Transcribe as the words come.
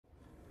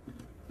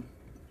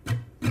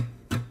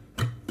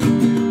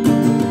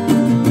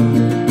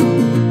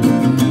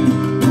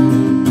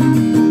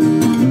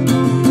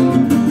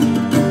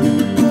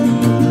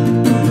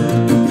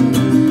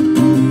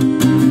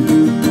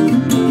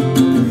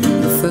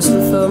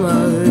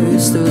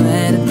just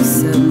let it be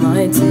said,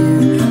 my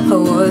dear, I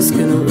was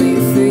gonna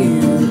wait for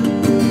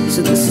you.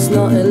 So this is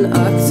not an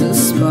act of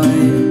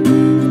spite,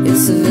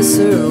 it's a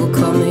visceral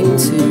coming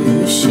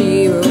to.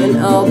 She wrote an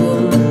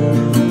album,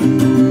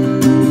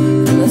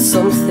 and that's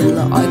something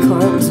that I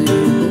can't do.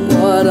 But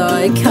what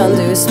I can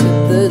do is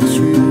spit the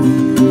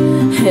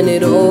truth, and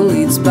it all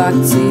leads back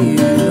to you.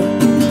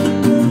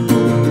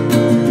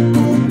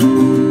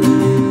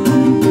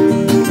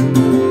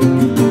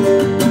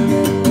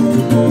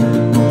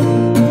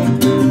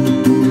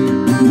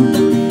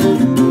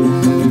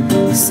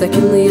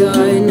 Secondly,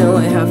 I know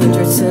I haven't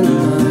written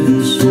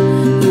much.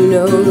 You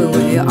know the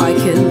way I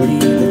can be,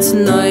 but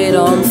tonight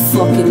I'm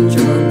fucking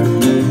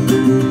drunk,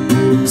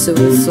 so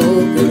it's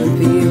all gonna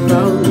be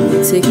about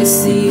me. Take a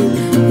seat,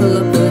 pull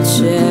up a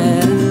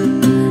chair,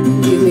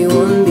 give me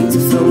one beat to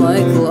fill my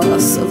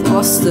glass. I've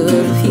lost a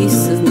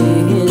piece of me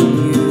in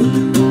you,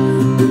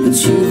 but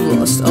you've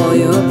lost all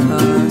your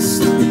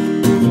past.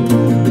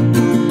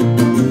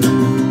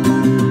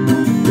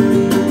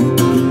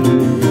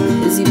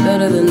 Is he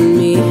better than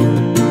me?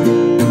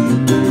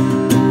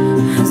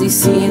 Has he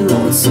seen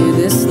more to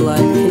this life?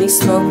 Can he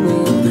smoke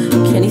more?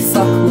 Can he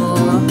fuck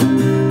more?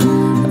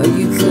 Are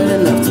you good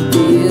enough to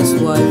be his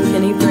wife?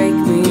 Can he break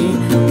me?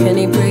 Can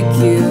he break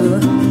you?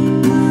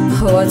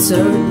 Oh, I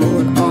don't know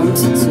what I'm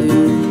to do.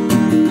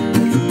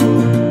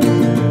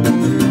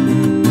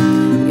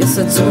 Yes, I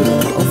don't know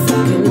what I'll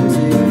fucking do.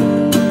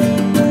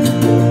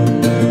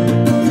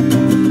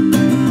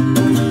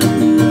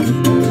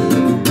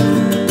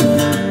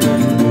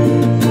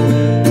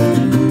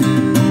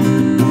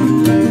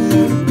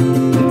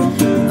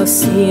 I've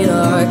seen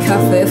our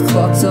cafe of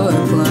clocks or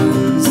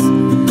plans.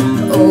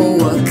 Oh,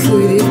 what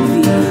could it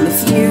be if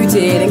you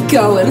didn't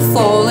go and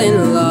fall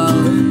in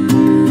love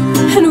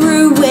and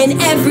ruin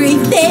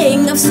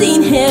everything? I've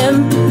seen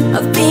him,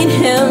 I've been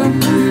him,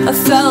 I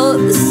felt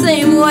the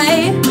same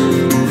way,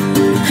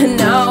 and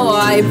now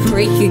I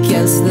break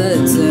against the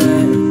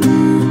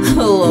dirt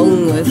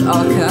along with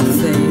our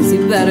cafes.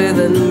 You're better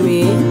than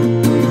me.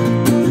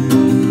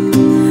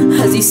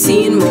 Has he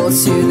seen more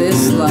to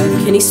this life?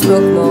 Can he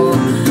smoke more?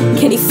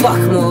 Can he fuck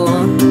more?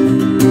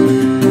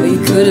 Are you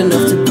good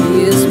enough to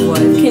be his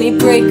wife? Can he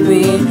break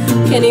me?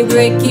 Can he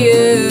break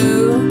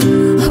you?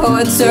 Oh,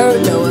 I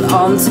don't know what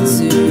I'm to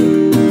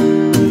do.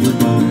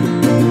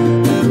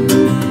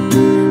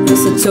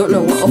 Yes, I don't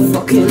know what I'll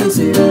fucking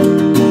do.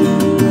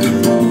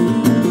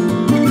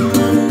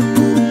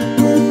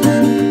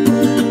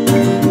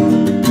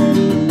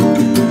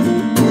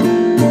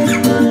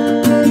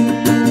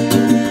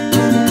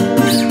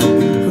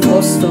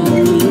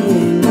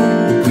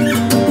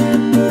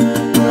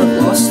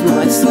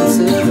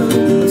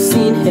 I've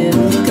seen him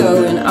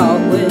going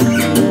out with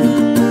me.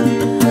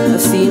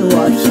 I've seen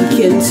what he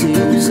can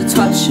do. So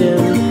touch him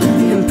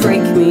and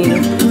break me.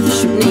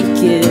 Strip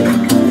naked,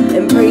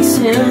 embrace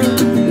him.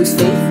 Lose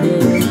faith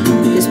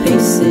in his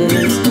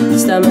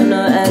paces,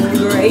 stamina and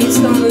grace.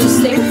 I'm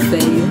losing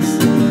face.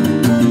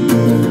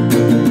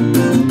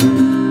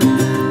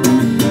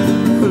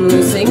 I'm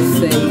losing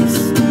face.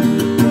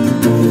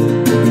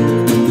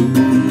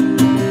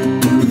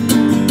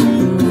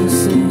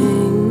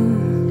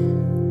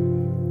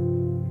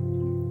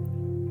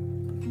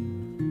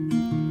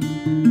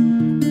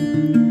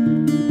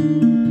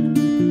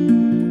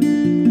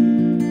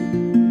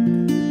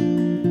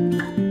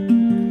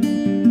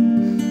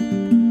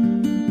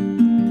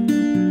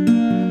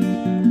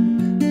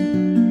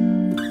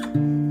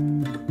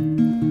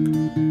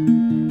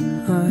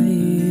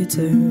 I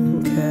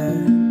don't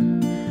care,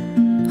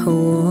 I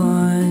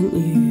want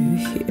you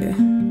here.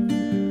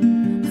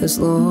 As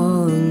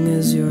long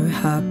as you're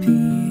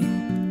happy,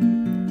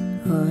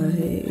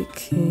 I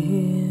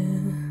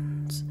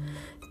can't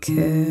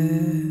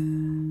care.